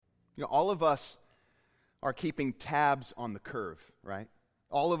All of us are keeping tabs on the curve, right?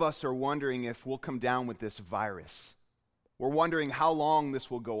 All of us are wondering if we'll come down with this virus. We're wondering how long this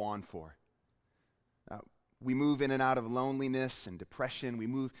will go on for. We move in and out of loneliness and depression. We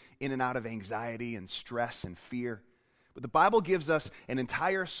move in and out of anxiety and stress and fear. But the Bible gives us an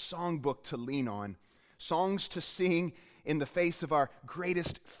entire songbook to lean on, songs to sing in the face of our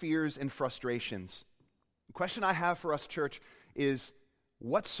greatest fears and frustrations. The question I have for us, church, is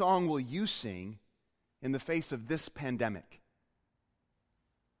what song will you sing in the face of this pandemic?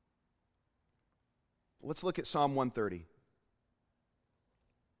 Let's look at Psalm 130.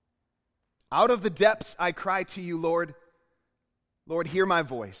 Out of the depths I cry to you, Lord. Lord, hear my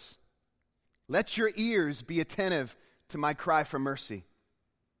voice. Let your ears be attentive to my cry for mercy.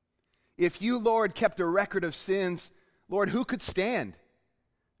 If you, Lord, kept a record of sins, Lord, who could stand?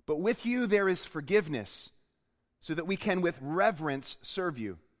 But with you there is forgiveness, so that we can with reverence serve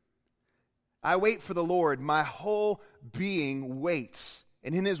you. I wait for the Lord. My whole being waits,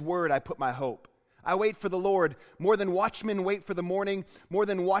 and in his word I put my hope. I wait for the Lord. More than watchmen wait for the morning, more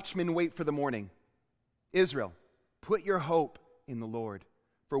than watchmen wait for the morning. Israel, put your hope in the Lord.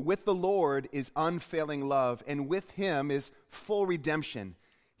 For with the Lord is unfailing love, and with him is full redemption.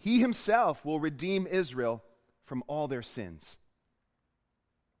 He himself will redeem Israel from all their sins.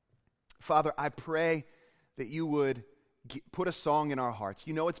 Father, I pray that you would put a song in our hearts.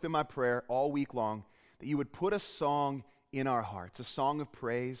 You know it's been my prayer all week long, that you would put a song in our hearts, a song of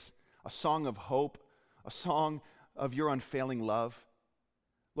praise, a song of hope, a song of your unfailing love.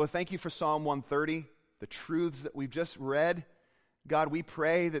 Lord, thank you for Psalm 130, the truths that we've just read. God, we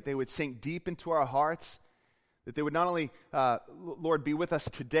pray that they would sink deep into our hearts, that they would not only, Lord, be with us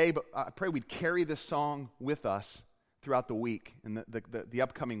today, but I pray we'd carry this song with us throughout the week and the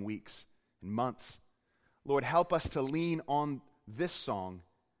upcoming weeks and months. Lord, help us to lean on this song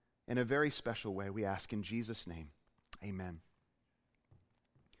in a very special way, we ask in Jesus' name. Amen.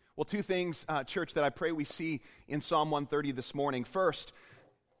 Well, two things, church, that I pray we see in Psalm 130 this morning. First,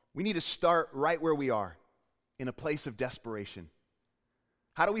 we need to start right where we are, in a place of desperation.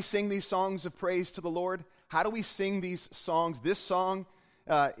 How do we sing these songs of praise to the Lord? How do we sing these songs, this song,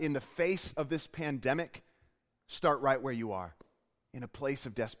 in the face of this pandemic? Start right where you are, in a place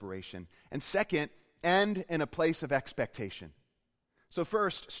of desperation. And second, end in a place of expectation. So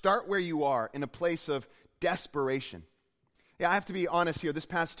first, start where you are, in a place of desperation. Yeah, I have to be honest here. This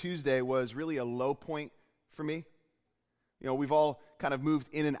past Tuesday was really a low point for me. We've all kind of moved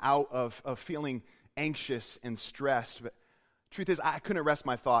in and out of feeling anxious and stressed. But truth is, I couldn't rest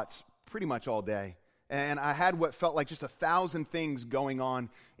my thoughts pretty much all day. And I had what felt like just 1,000 things going on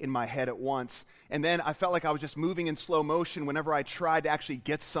in my head at once. And then I felt like I was just moving in slow motion whenever I tried to actually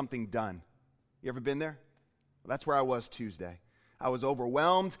get something done. You ever been there? Well, that's where I was Tuesday. I was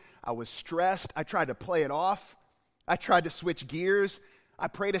overwhelmed. I was stressed. I tried to play it off. I tried to switch gears. I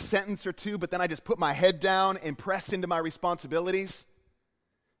prayed a sentence or two, but then I just put my head down and pressed into my responsibilities.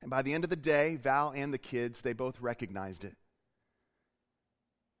 And by the end of the day, Val and the kids, they both recognized it.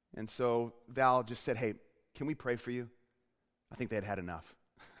 And so Val just said, "Hey, can we pray for you?" I think they had had enough.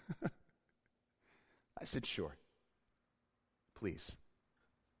 I said, "Sure, please."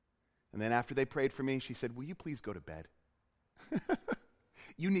 And then after they prayed for me, she said, "Will you please go to bed?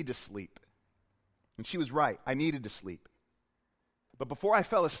 You need to sleep." And she was right. I needed to sleep. But before I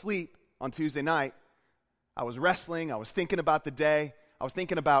fell asleep on Tuesday night, I was wrestling. I was thinking about the day. I was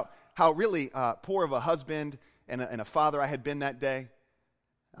thinking about how really poor of a husband and a father I had been that day.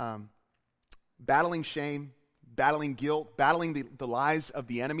 Battling shame, battling guilt, battling the lies of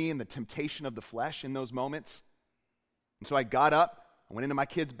the enemy and the temptation of the flesh in those moments. And so I got up, I went into my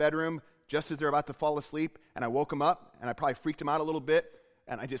kids' bedroom just as they're about to fall asleep, and I woke them up, and I probably freaked them out a little bit,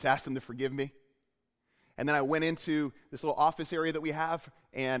 and I just asked them to forgive me. And then I went into this little office area that we have,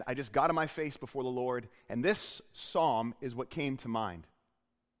 and I just got on my face before the Lord, and this psalm is what came to mind.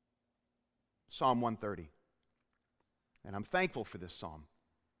 Psalm 130. And I'm thankful for this psalm.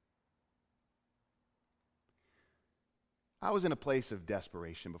 I was in a place of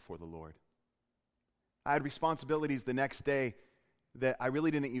desperation before the Lord. I had responsibilities the next day that I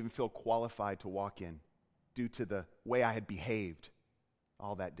really didn't even feel qualified to walk in due to the way I had behaved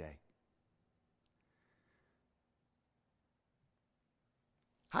all that day.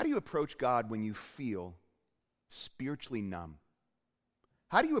 How do you approach God when you feel spiritually numb?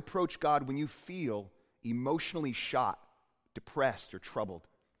 How do you approach God when you feel emotionally shot, depressed, or troubled?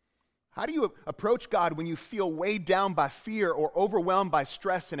 How do you approach God when you feel weighed down by fear or overwhelmed by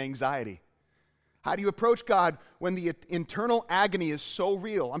stress and anxiety? How do you approach God when the internal agony is so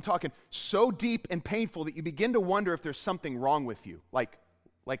real? I'm talking so deep and painful that you begin to wonder if there's something wrong with you, like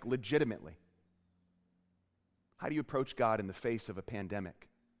like legitimately? How do you approach God in the face of a pandemic?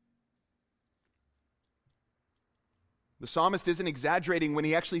 The psalmist isn't exaggerating when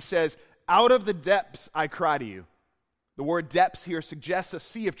he actually says, out of the depths I cry to you. The word depths here suggests a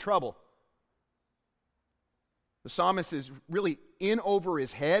sea of trouble. The psalmist is really in over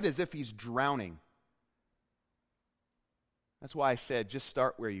his head as if he's drowning. That's why I said, just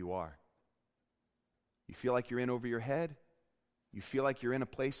start where you are. You feel like you're in over your head? You feel like you're in a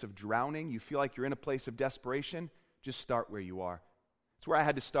place of drowning? You feel like you're in a place of desperation? Just start where you are. It's where I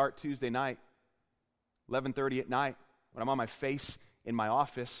had to start Tuesday night, 11:30 at night, when I'm on my face in my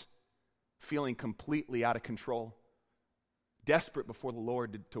office, feeling completely out of control, desperate before the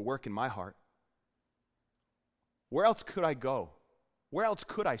Lord to work in my heart. Where else could I go? Where else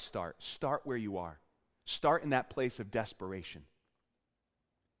could I start? Start where you are. Start in that place of desperation.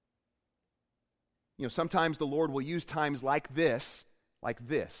 You know, sometimes the Lord will use times like this,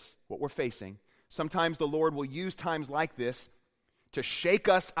 what we're facing. Sometimes the Lord will use times like this to shake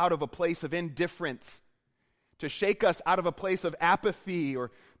us out of a place of indifference, to shake us out of a place of apathy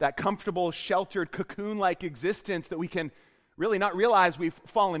or that comfortable, sheltered, cocoon-like existence that we can really not realize we've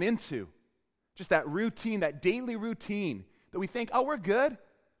fallen into. Just that routine, that daily routine that we think, oh, we're good,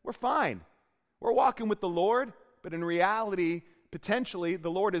 we're fine. We're walking with the Lord, but in reality, potentially, the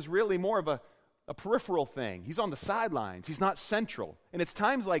Lord is really more of a peripheral thing. He's on the sidelines. He's not central. And it's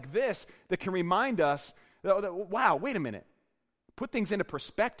times like this that can remind us that, wow, wait a minute. Put things into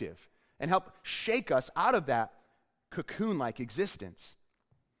perspective and help shake us out of that cocoon-like existence.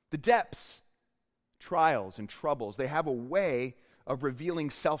 The depths, trials, and troubles, they have a way of revealing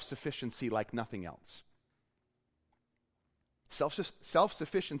self-sufficiency like nothing else.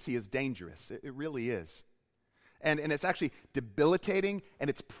 Self-sufficiency is dangerous. It really is. And it's actually debilitating, and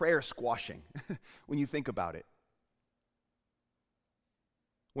it's prayer squashing when you think about it.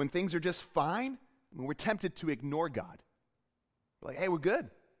 When things are just fine, we're tempted to ignore God. We're like, hey, we're good.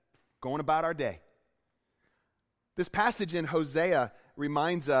 Going about our day. This passage in Hosea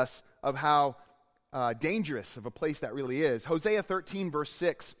reminds us of how dangerous of a place that really is. Hosea 13, verse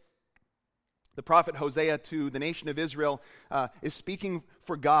 6. The prophet Hosea to the nation of Israel is speaking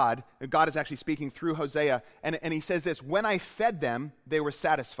for God. God is actually speaking through Hosea. And he says this, when I fed them, they were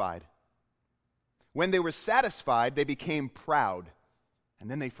satisfied. When they were satisfied, they became proud.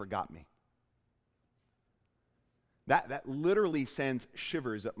 And then they forgot me. That literally sends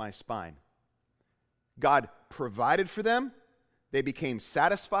shivers up my spine. God provided for them. They became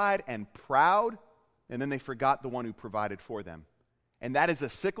satisfied and proud. And then they forgot the one who provided for them. And that is a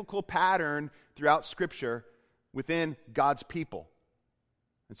cyclical pattern throughout Scripture within God's people.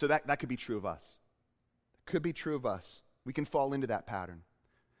 And so that could be true of us. It could be true of us. We can fall into that pattern.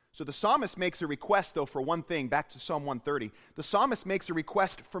 So the psalmist makes a request, though, for one thing, back to Psalm 130. The psalmist makes a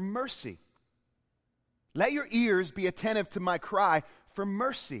request for mercy. Let your ears be attentive to my cry for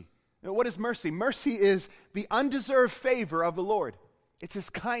mercy. Now, what is mercy? Mercy is the undeserved favor of the Lord. It's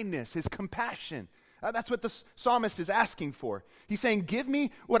His kindness, His compassion. That's what the psalmist is asking for. He's saying, give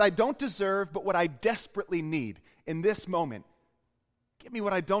me what I don't deserve, but what I desperately need in this moment. Give me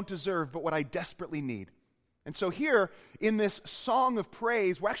what I don't deserve, but what I desperately need. And so here, in this song of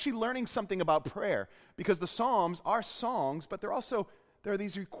praise, we're actually learning something about prayer, because the Psalms are songs, but there are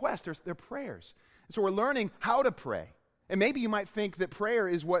these requests, they're prayers. And so we're learning how to pray. And maybe you might think that prayer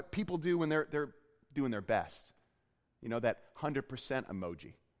is what people do when they're doing their best. You know, that 100%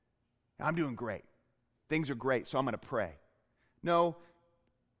 emoji. I'm doing great. Things are great, so I'm going to pray. No.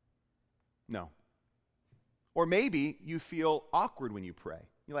 Or maybe you feel awkward when you pray.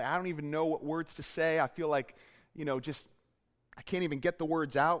 You're like, I don't even know what words to say. I feel like, I can't even get the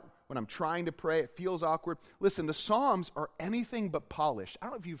words out when I'm trying to pray. It feels awkward. Listen, the Psalms are anything but polished. I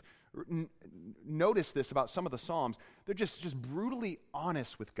don't know if you've noticed this about some of the Psalms. They're just brutally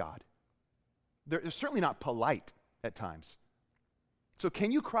honest with God. They're certainly not polite at times. So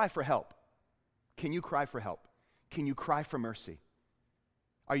can you cry for help? Can you cry for help? Can you cry for mercy?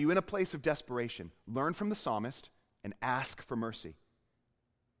 Are you in a place of desperation? Learn from the psalmist and ask for mercy.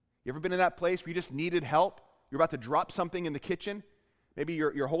 You ever been in that place where you just needed help? You're about to drop something in the kitchen. Maybe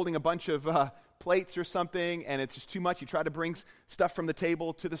you're holding a bunch of plates or something, and it's just too much. You try to bring stuff from the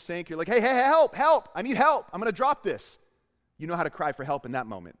table to the sink. You're like, hey, help, I need help. I'm going to drop this. You know how to cry for help in that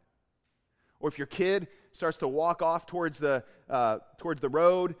moment. Or if your kid starts to walk off towards the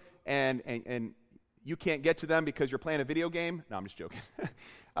road and you can't get to them because you're playing a video game. No, I'm just joking.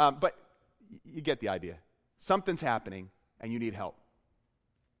 But you get the idea. Something's happening, and you need help.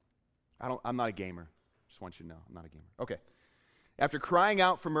 I'm not a gamer. Just want you to know, I'm not a gamer. Okay. After crying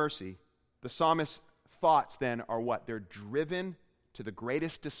out for mercy, the psalmist's thoughts then are what? They're driven to the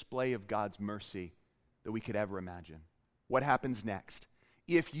greatest display of God's mercy that we could ever imagine. What happens next?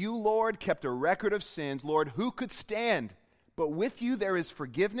 If you, Lord, kept a record of sins, Lord, who could stand? But with you there is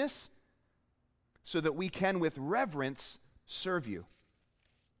forgiveness, so that we can with reverence serve you.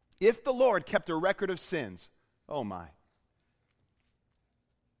 If the Lord kept a record of sins, oh my,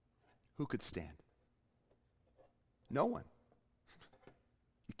 who could stand? No one.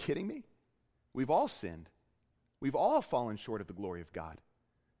 You kidding me? We've all sinned. We've all fallen short of the glory of God.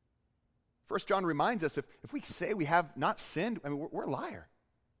 1 John reminds us, if we say we have not sinned, I mean, we're a liar.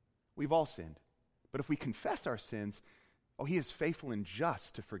 We've all sinned. But if we confess our sins, he is faithful and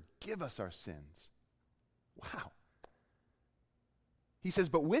just to forgive us our sins. Wow. He says,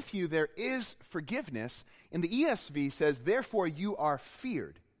 but with you there is forgiveness. And the ESV says, therefore you are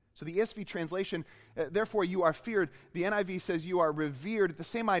feared. So the ESV translation, therefore you are feared. The NIV says you are revered. The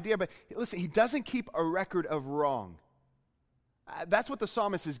same idea, but listen, he doesn't keep a record of wrong. That's what the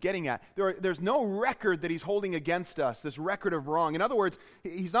psalmist is getting at. There's no record that he's holding against us, this record of wrong. In other words,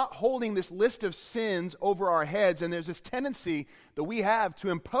 he's not holding this list of sins over our heads, and there's this tendency that we have to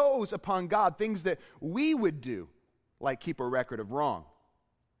impose upon God things that we would do, like keep a record of wrong,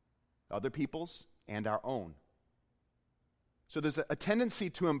 other people's and our own. So there's a tendency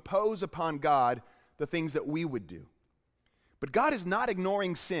to impose upon God the things that we would do. But God is not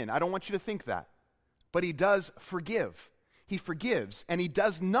ignoring sin. I don't want you to think that. But he does forgive. He forgives, and he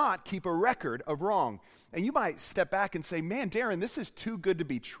does not keep a record of wrong. And you might step back and say, man, Darren, this is too good to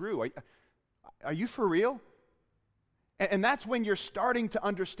be true. Are you for real? And that's when you're starting to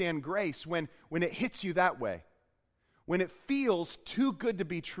understand grace, when it hits you that way. When it feels too good to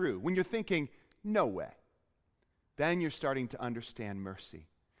be true. When you're thinking, no way. Then you're starting to understand mercy.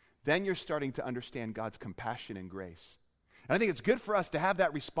 Then you're starting to understand God's compassion and grace. And I think it's good for us to have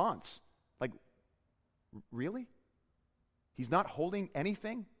that response. Like, really? He's not holding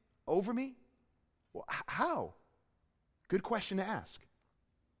anything over me? Well, how? Good question to ask.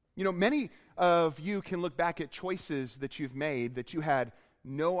 You know, many of you can look back at choices that you've made that you had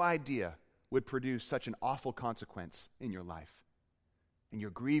no idea would produce such an awful consequence in your life. And you're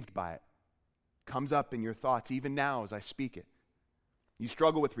grieved by it. Comes up in your thoughts even now as I speak it. You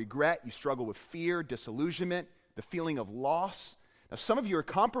struggle with regret. You struggle with fear, disillusionment, the feeling of loss. Now, some of you are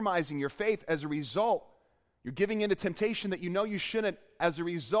compromising your faith as a result. You're giving in to temptation that you know you shouldn't as a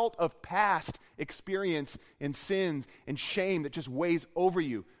result of past experience and sins and shame that just weighs over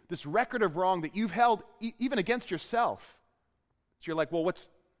you. This record of wrong that you've held even against yourself. So you're like, well, what's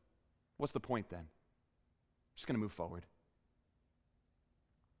the point then? I'm just going to move forward.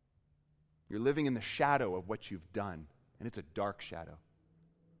 You're living in the shadow of what you've done, and it's a dark shadow.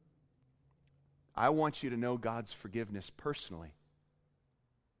 I want you to know God's forgiveness personally.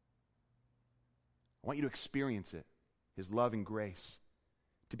 I want you to experience it, his love and grace.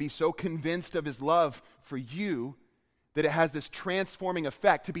 To be so convinced of his love for you that it has this transforming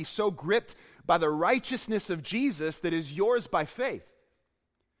effect. To be so gripped by the righteousness of Jesus that is yours by faith.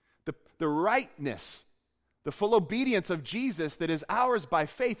 The rightness, the full obedience of Jesus that is ours by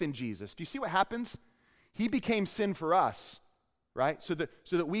faith in Jesus. Do you see what happens? He became sin for us, right? So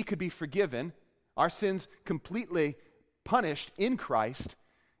that we could be forgiven, our sins completely punished in Christ,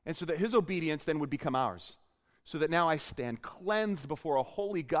 and so that his obedience then would become ours. So that now I stand cleansed before a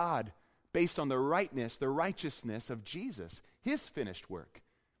holy God based on the rightness, the righteousness of Jesus, his finished work,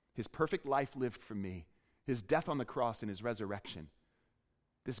 his perfect life lived for me, his death on the cross and his resurrection.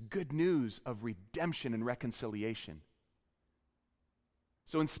 This good news of redemption and reconciliation.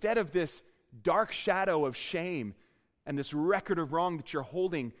 So instead of this dark shadow of shame and this record of wrong that you're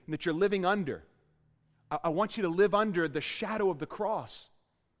holding and that you're living under, I want you to live under the shadow of the cross.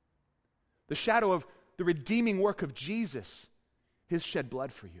 The shadow of the redeeming work of Jesus, his shed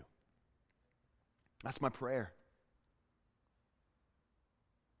blood for you. That's my prayer.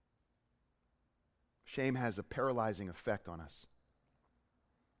 Shame has a paralyzing effect on us.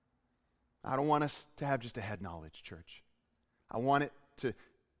 I don't want us to have just a head knowledge, church. I want it to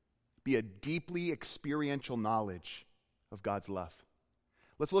be a deeply experiential knowledge of God's love.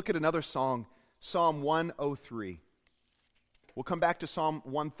 Let's look at another song, Psalm 103. We'll come back to Psalm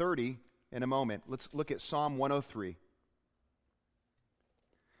 130 in a moment. Let's look at Psalm 103.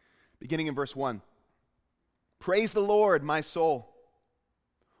 Beginning in verse 1. Praise the Lord, my soul.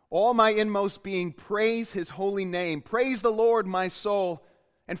 All my inmost being, praise his holy name. Praise the Lord, my soul,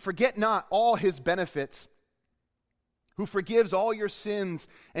 and forget not all his benefits, who forgives all your sins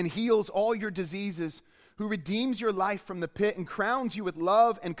and heals all your diseases, who redeems your life from the pit and crowns you with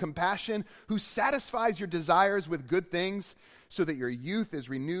love and compassion, who satisfies your desires with good things, so that your youth is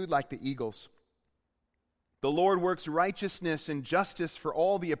renewed like the eagles. The Lord works righteousness and justice for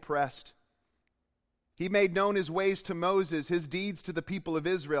all the oppressed. He made known his ways to Moses, his deeds to the people of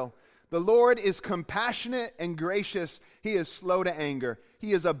Israel. The Lord is compassionate and gracious. He is slow to anger.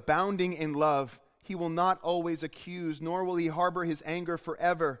 He is abounding in love. He will not always accuse, nor will he harbor his anger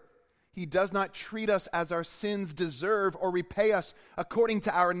forever. He does not treat us as our sins deserve or repay us according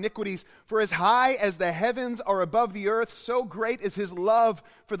to our iniquities. For as high as the heavens are above the earth, so great is his love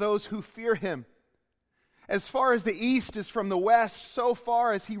for those who fear him. As far as the east is from the west, so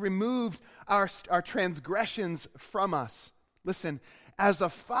far as he removed our transgressions from us. Listen, as a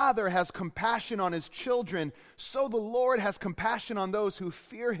father has compassion on his children, so the Lord has compassion on those who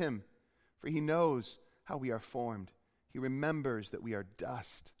fear him. For he knows how we are formed. He remembers that we are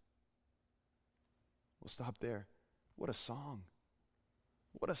dust. We'll stop there. What a song.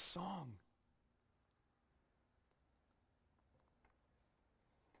 What a song.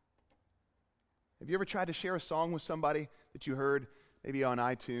 Have you ever tried to share a song with somebody that you heard maybe on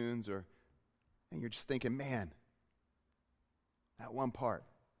iTunes and you're just thinking, man, that one part.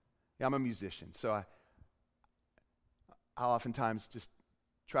 Yeah, I'm a musician, so I'll oftentimes just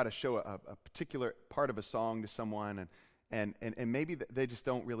try to show a particular part of a song to someone and maybe they just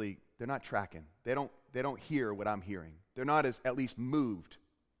don't really, they're not tracking. They don't hear what I'm hearing. They're not at least moved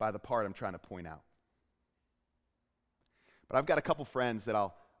by the part I'm trying to point out. But I've got a couple friends that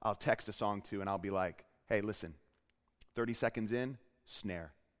I'll text a song to and I'll be like, hey, listen, 30 seconds in,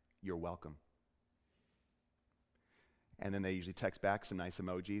 snare, you're welcome. And then they usually text back some nice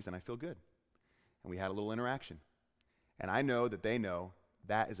emojis and I feel good. And we had a little interaction. And I know that they know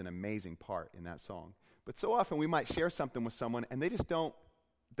that is an amazing part in that song. But so often we might share something with someone and they just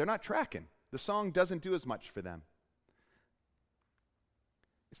they're not tracking. The song doesn't do as much for them.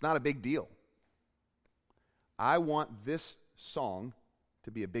 It's not a big deal. I want this song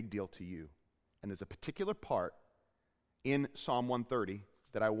to be a big deal to you. And there's a particular part in Psalm 130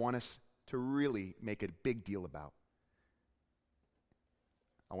 that I want us to really make a big deal about.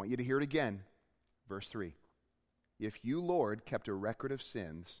 I want you to hear it again. Verse 3. If you, Lord, kept a record of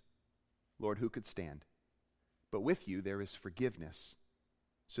sins, Lord, who could stand? But with you there is forgiveness,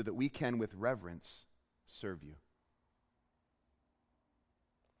 so that we can with reverence serve you.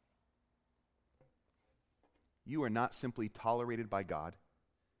 You are not simply tolerated by God.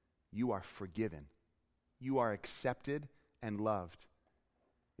 You are forgiven. You are accepted and loved.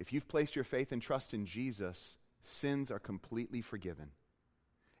 If you've placed your faith and trust in Jesus, sins are completely forgiven.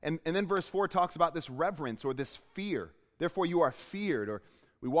 And then verse 4 talks about this reverence or this fear. Therefore you are feared, or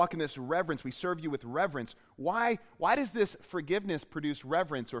we walk in this reverence. We serve you with reverence. Why does this forgiveness produce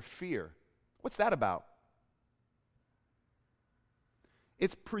reverence or fear? What's that about?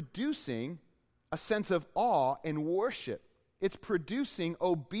 It's producing a sense of awe and worship. It's producing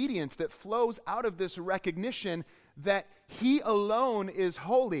obedience that flows out of this recognition that He alone is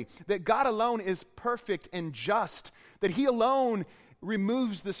holy, that God alone is perfect and just, that He alone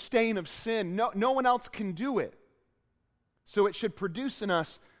removes the stain of sin. No one else can do it. So it should produce in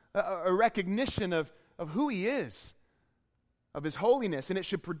us a recognition of who He is, of His holiness, and it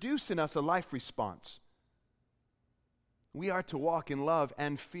should produce in us a life response. We are to walk in love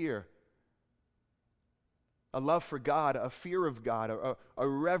and fear. A love for God, a fear of God, a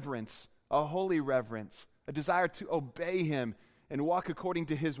reverence, a holy reverence, a desire to obey Him and walk according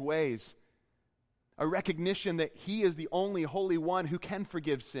to His ways. A recognition that He is the only Holy One who can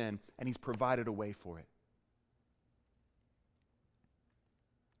forgive sin, and He's provided a way for it.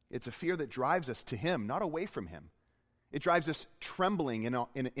 It's a fear that drives us to Him, not away from Him. It drives us trembling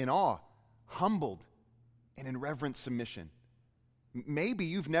in awe, humbled, and in reverent submission. Maybe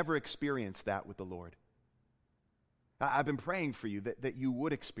you've never experienced that with the Lord. I've been praying for you that you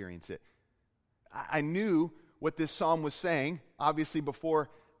would experience it. I knew what this psalm was saying, obviously, before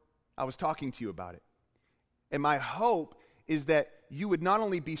I was talking to you about it. And my hope is that you would not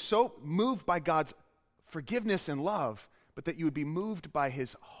only be so moved by God's forgiveness and love, but that you would be moved by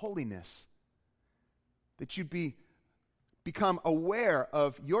His holiness. That you'd become aware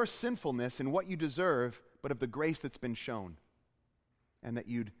of your sinfulness and what you deserve, but of the grace that's been shown. And that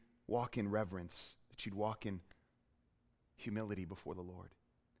you'd walk in reverence, that you'd walk in humility before the Lord.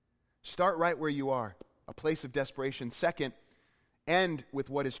 Start right where you are, a place of desperation. Second, end with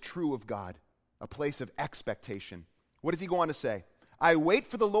what is true of God, a place of expectation. What does he go on to say? I wait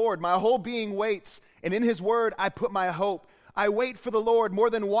for the Lord, my whole being waits, and in His word I put my hope. I wait for the Lord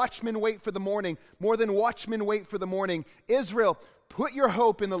more than watchmen wait for the morning, more than watchmen wait for the morning. Israel, put your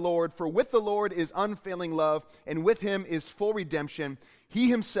hope in the Lord, for with the Lord is unfailing love, and with Him is full redemption. He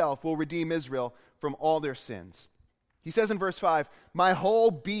Himself will redeem Israel from all their sins. He says in verse 5, my whole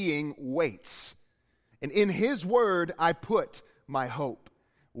being waits. And in his word I put my hope.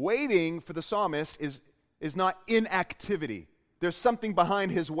 Waiting for the psalmist is not inactivity. There's something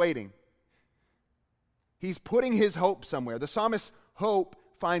behind his waiting. He's putting his hope somewhere. The psalmist's hope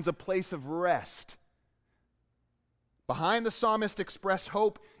finds a place of rest. Behind the psalmist expressed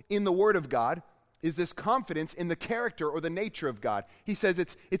hope in the Word of God is this confidence in the character or the nature of God. He says,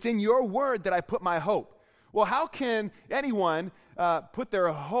 it's in your word that I put my hope. Well, how can anyone put their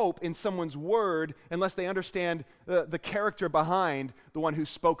hope in someone's word unless they understand the character behind the one who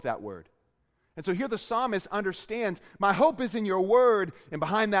spoke that word? And so here the psalmist understands, my hope is in your word, and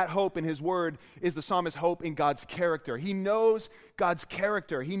behind that hope in his word is the psalmist's hope in God's character. He knows God's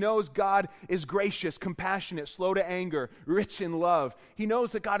character. He knows God is gracious, compassionate, slow to anger, rich in love. He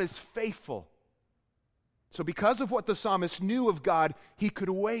knows that God is faithful. So because of what the psalmist knew of God, he could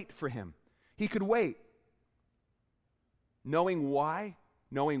wait for him. He could wait. Knowing why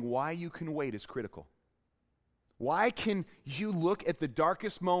you can wait is critical. Why can you look at the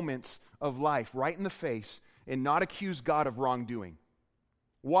darkest moments of life right in the face and not accuse God of wrongdoing?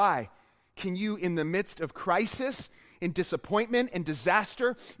 Why can you, in the midst of crisis, in disappointment and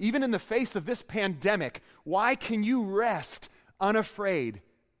disaster, even in the face of this pandemic, why can you rest unafraid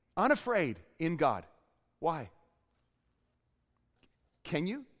in God? Why? Can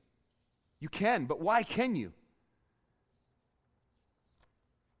you? You can, but why can you?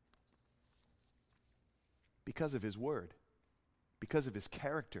 Because of his word, because of his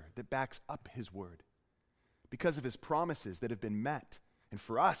character that backs up his word, because of his promises that have been met. And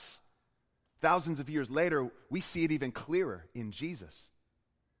for us, thousands of years later, we see it even clearer in Jesus.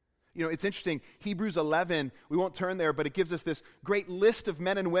 You know, it's interesting, Hebrews 11, we won't turn there, but it gives us this great list of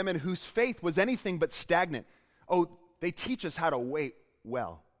men and women whose faith was anything but stagnant. Oh, they teach us how to wait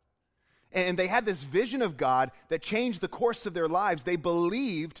well. And they had this vision of God that changed the course of their lives. They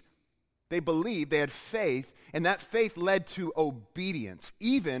believed, they had faith, and that faith led to obedience,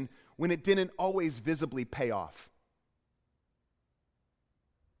 even when it didn't always visibly pay off.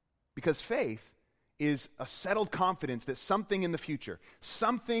 Because faith is a settled confidence that something in the future,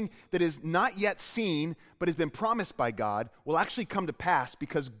 something that is not yet seen but has been promised by God, will actually come to pass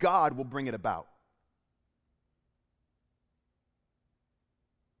because God will bring it about.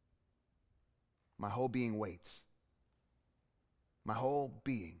 My whole being waits. My whole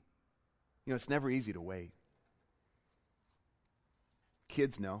being. You know, it's never easy to wait.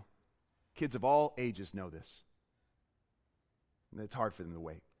 Kids know. Kids of all ages know this. And it's hard for them to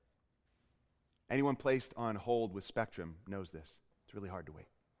wait. Anyone placed on hold with Spectrum knows this. It's really hard to wait.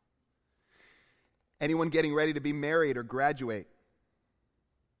 Anyone getting ready to be married or graduate,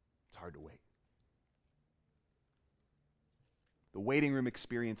 it's hard to wait. The waiting room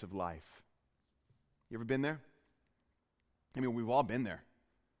experience of life. You ever been there? I mean, we've all been there.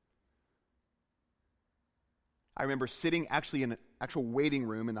 I remember sitting actually in an actual waiting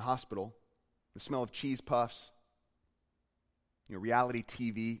room in the hospital, the smell of cheese puffs, reality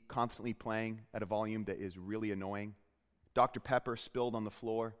TV constantly playing at a volume that is really annoying, Dr. Pepper spilled on the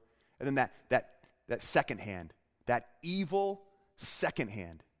floor, and then that second hand, that evil second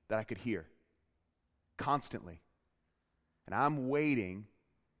hand that I could hear constantly. And I'm waiting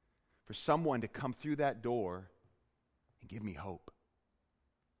for someone to come through that door and give me hope.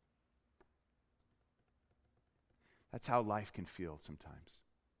 That's how life can feel sometimes.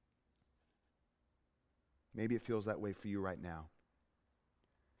 Maybe it feels that way for you right now.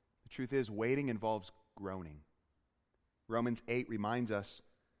 The truth is, waiting involves groaning. Romans 8 reminds us,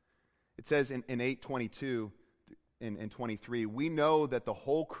 it says in 8:22 and 23, we know that the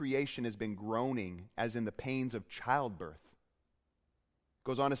whole creation has been groaning as in the pains of childbirth.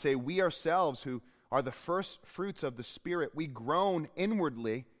 Goes on to say, we ourselves who are the first fruits of the Spirit, we groan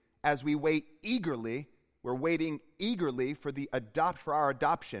inwardly as we wait eagerly. We're waiting eagerly for our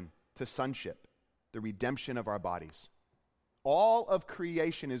adoption to sonship, the redemption of our bodies. All of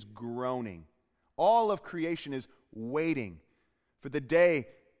creation is groaning. All of creation is waiting for the day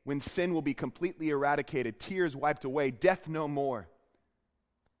when sin will be completely eradicated, tears wiped away, death no more.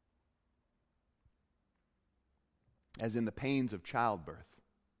 As in the pains of childbirth.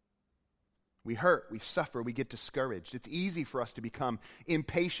 We hurt, we suffer, we get discouraged. It's easy for us to become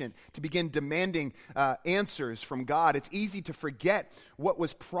impatient, to begin demanding answers from God. It's easy to forget what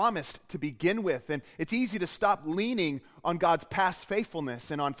was promised to begin with, and it's easy to stop leaning on God's past faithfulness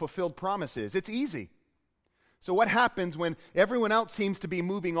and on fulfilled promises. It's easy. So what happens when everyone else seems to be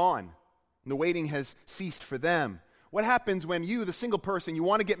moving on and the waiting has ceased for them? What happens when you, the single person, you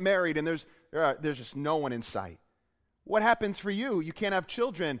want to get married and there's just no one in sight? What happens for you? You can't have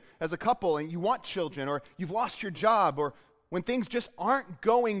children as a couple and you want children, or you've lost your job, or when things just aren't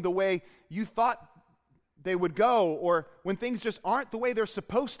going the way you thought they would go, or when things just aren't the way they're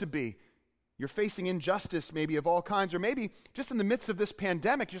supposed to be. You're facing injustice maybe of all kinds, or maybe just in the midst of this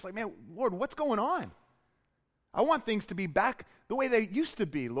pandemic, you're just like, man, Lord, what's going on? I want things to be back the way they used to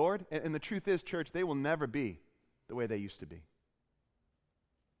be, Lord. And the truth is, church, they will never be the way they used to be.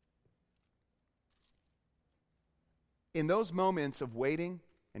 In those moments of waiting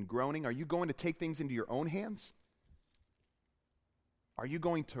and groaning, are you going to take things into your own hands? Are you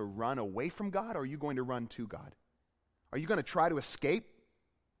going to run away from God, or are you going to run to God? Are you going to try to escape?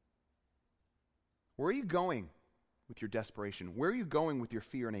 Where are you going with your desperation? Where are you going with your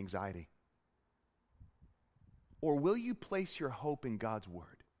fear and anxiety? Or will you place your hope in God's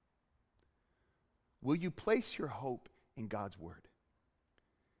word? Will you place your hope in God's word?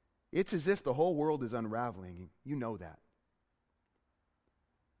 It's as if the whole world is unraveling. You know that.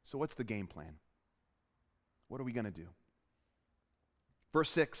 So what's the game plan? What are we going to do?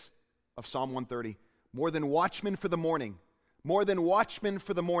 Verse 6 of Psalm 130, more than watchmen for the morning. More than watchmen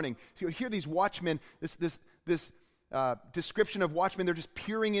for the morning. So you hear these watchmen, this description of watchmen, they're just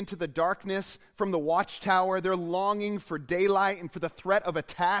peering into the darkness from the watchtower. They're longing for daylight and for the threat of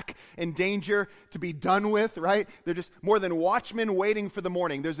attack and danger to be done with, right? They're just more than watchmen waiting for the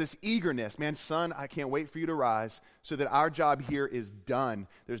morning. There's this eagerness. Man, son, I can't wait for you to rise so that our job here is done.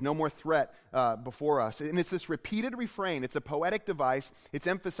 There's no more threat before us. And it's this repeated refrain. It's a poetic device. It's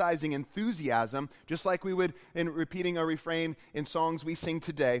emphasizing enthusiasm, just like we would in repeating a refrain in songs we sing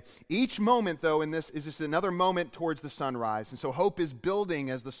today. Each moment, though, in this is just another moment towards the sunrise. And so hope is building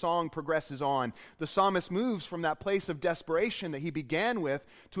as the song progresses on. The psalmist moves from that place of desperation that he began with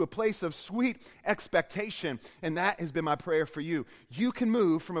to a place of sweet expectation. And that has been my prayer for you. You can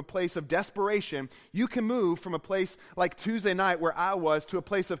move from a place of desperation. You can move from a place like Tuesday night where I was to a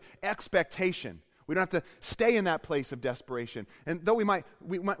place of expectation. We don't have to stay in that place of desperation. And though we might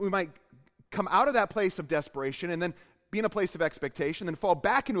come out of that place of desperation and then be in a place of expectation, then fall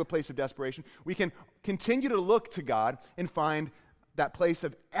back into a place of desperation, we can continue to look to God and find that place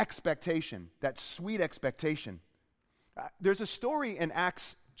of expectation, that sweet expectation. There's a story in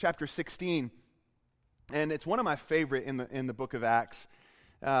Acts chapter 16, and it's one of my favorite in the book of Acts.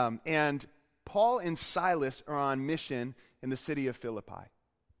 And Paul and Silas are on mission in the city of Philippi.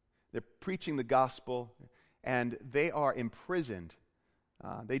 They're preaching the gospel, and they are imprisoned.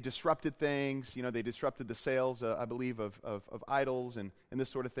 They disrupted things. They disrupted the sales, I believe, of idols and this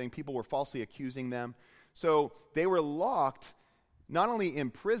sort of thing. People were falsely accusing them. So they were locked, not only in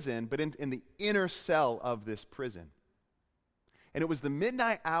prison, but in the inner cell of this prison. And it was the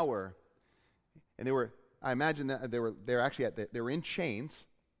midnight hour, and I imagine that they were in chains.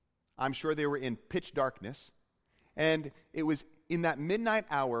 I'm sure they were in pitch darkness. And it was in that midnight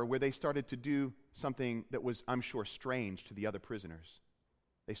hour where they started to do something that was, I'm sure, strange to the other prisoners.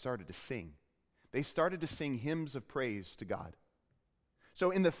 They started to sing. They started to sing hymns of praise to God.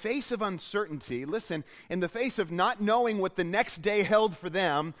 So in the face of uncertainty, listen, in the face of not knowing what the next day held for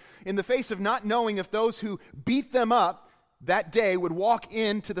them, in the face of not knowing if those who beat them up that day would walk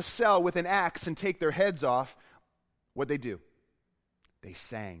into the cell with an axe and take their heads off, what'd they do? They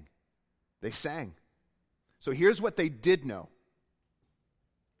sang. They sang. So here's what they did know.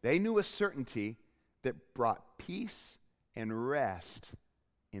 They knew a certainty that brought peace and rest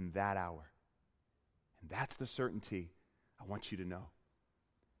in that hour. And that's the certainty I want you to know.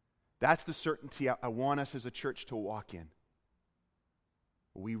 That's the certainty I want us as a church to walk in.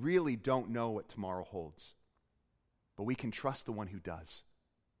 We really don't know what tomorrow holds, but we can trust the one who does.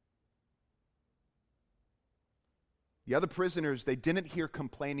 The other prisoners, they didn't hear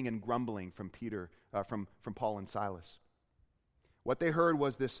complaining and grumbling from Paul and Silas. What they heard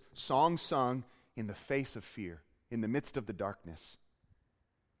was this song sung in the face of fear, in the midst of the darkness.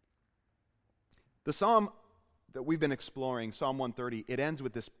 The psalm that we've been exploring, Psalm 130, it ends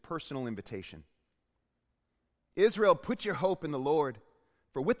with this personal invitation. Israel, put your hope in the Lord,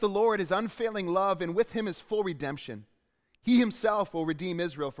 for with the Lord is unfailing love, and with him is full redemption. He himself will redeem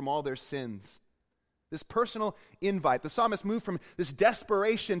Israel from all their sins. This personal invite. The psalmist moved from this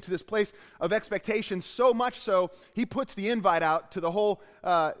desperation to this place of expectation, so much so he puts the invite out to the whole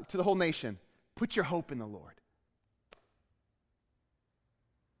nation. Put your hope in the Lord.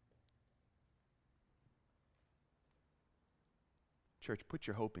 Church, put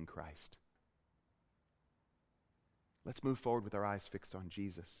your hope in Christ. Let's move forward with our eyes fixed on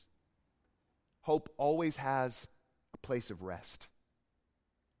Jesus. Hope always has a place of rest.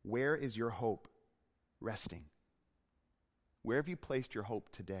 Where is your hope resting? Where have you placed your hope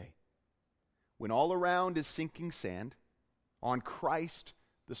today? When all around is sinking sand, on Christ,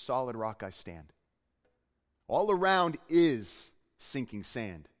 the solid rock I stand. All around is sinking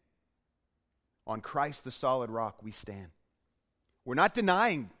sand. On Christ, the solid rock, we stand. We're not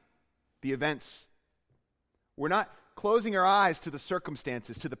denying the events. We're not closing our eyes to the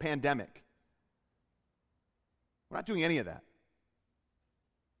circumstances, to the pandemic. We're not doing any of that.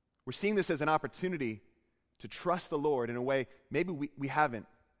 We're seeing this as an opportunity to trust the Lord in a way maybe we haven't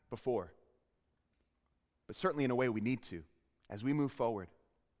before, but certainly in a way we need to as we move forward.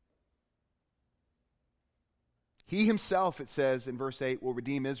 He himself, it says in verse 8, will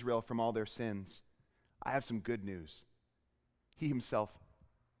redeem Israel from all their sins. I have some good news. He himself,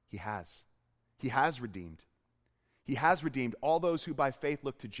 he has. He has redeemed. He has redeemed all those who by faith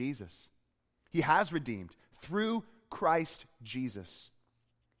look to Jesus. He has redeemed through Christ Jesus.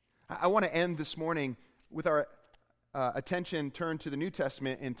 I want to end this morning with our attention turned to the New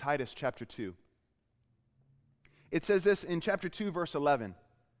Testament in Titus chapter 2. It says this in chapter 2, verse 11.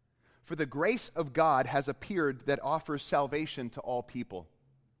 For the grace of God has appeared that offers salvation to all people.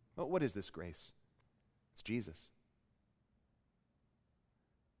 Well, what is this grace? It's Jesus.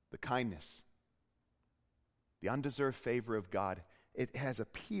 The kindness, the undeserved favor of God, it has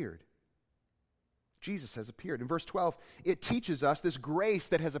appeared. Jesus has appeared. In verse 12, it teaches us, this grace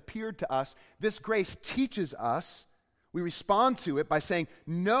that has appeared to us, this grace teaches us, we respond to it by saying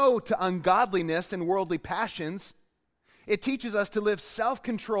no to ungodliness and worldly passions. It teaches us to live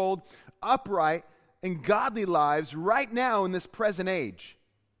self-controlled, upright, and godly lives right now in this present age,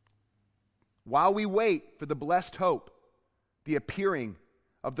 while we wait for the blessed hope, the appearing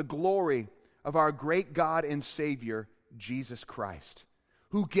of the glory of our great God and Savior, Jesus Christ,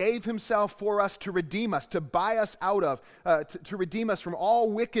 who gave himself for us to redeem us, to buy us out of, to redeem us from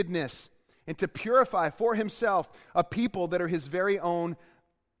all wickedness, and to purify for himself a people that are his very own,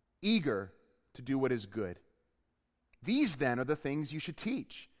 eager to do what is good. These then are the things you should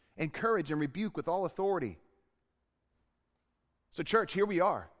teach, encourage, and rebuke with all authority. So church, here we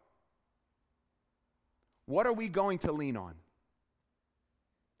are. What are we going to lean on?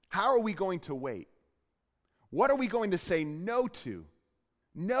 How are we going to wait? What are we going to say no to?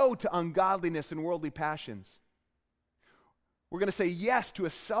 No to ungodliness and worldly passions. We're going to say yes to a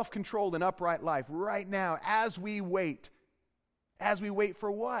self-controlled and upright life right now as we wait. As we wait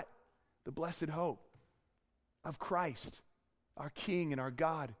for what? The blessed hope of Christ, our King and our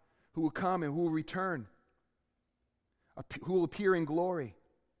God, who will come and who will return, who will appear in glory,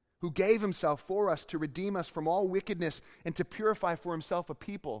 who gave himself for us to redeem us from all wickedness and to purify for himself a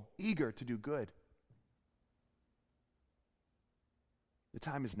people eager to do good. The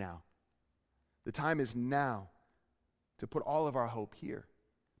time is now. The time is now to put all of our hope here,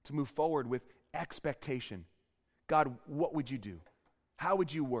 to move forward with expectation. God, what would you do? How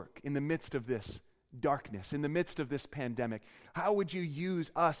would you work in the midst of this darkness, in the midst of this pandemic? How would you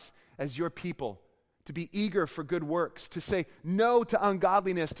use us as your people to be eager for good works, to say no to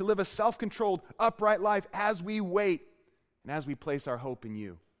ungodliness, to live a self-controlled, upright life as we wait and as we place our hope in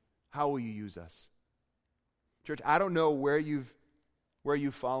you? How will you use us? Church, I don't know where you've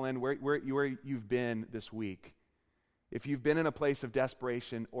fallen, where you've been this week. If you've been in a place of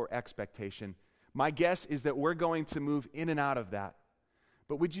desperation or expectation, my guess is that we're going to move in and out of that.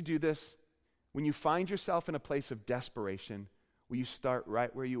 But would you do this? When you find yourself in a place of desperation, will you start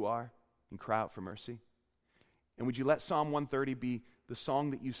right where you are and cry out for mercy? And would you let Psalm 130 be the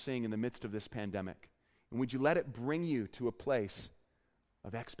song that you sing in the midst of this pandemic? And would you let it bring you to a place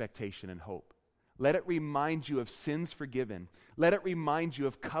of expectation and hope? Let it remind you of sins forgiven. Let it remind you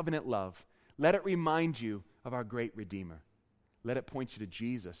of covenant love. Let it remind you of our great Redeemer. Let it point you to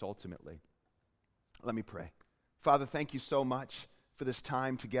Jesus ultimately. Let me pray. Father, thank you so much for this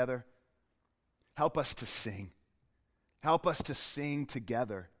time together. Help us to sing. Help us to sing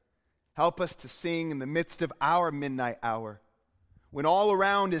together. Help us to sing in the midst of our midnight hour, when all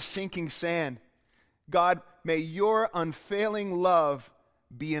around is sinking sand. God, may your unfailing love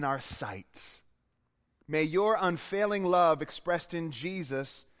be in our sights. May your unfailing love expressed in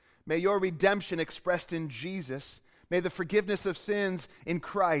Jesus, may your redemption expressed in Jesus, may the forgiveness of sins in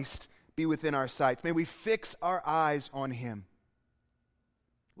Christ be within our sights. May we fix our eyes on him.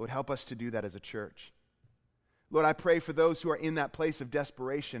 Lord, help us to do that as a church. Lord, I pray for those who are in that place of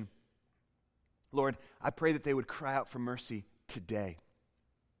desperation. Lord, I pray that they would cry out for mercy today.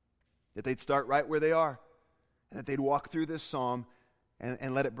 That they'd start right where they are. And that they'd walk through this psalm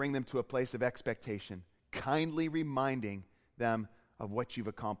and let it bring them to a place of expectation, kindly reminding them of what you've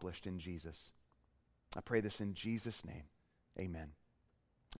accomplished in Jesus. I pray this in Jesus' name. Amen.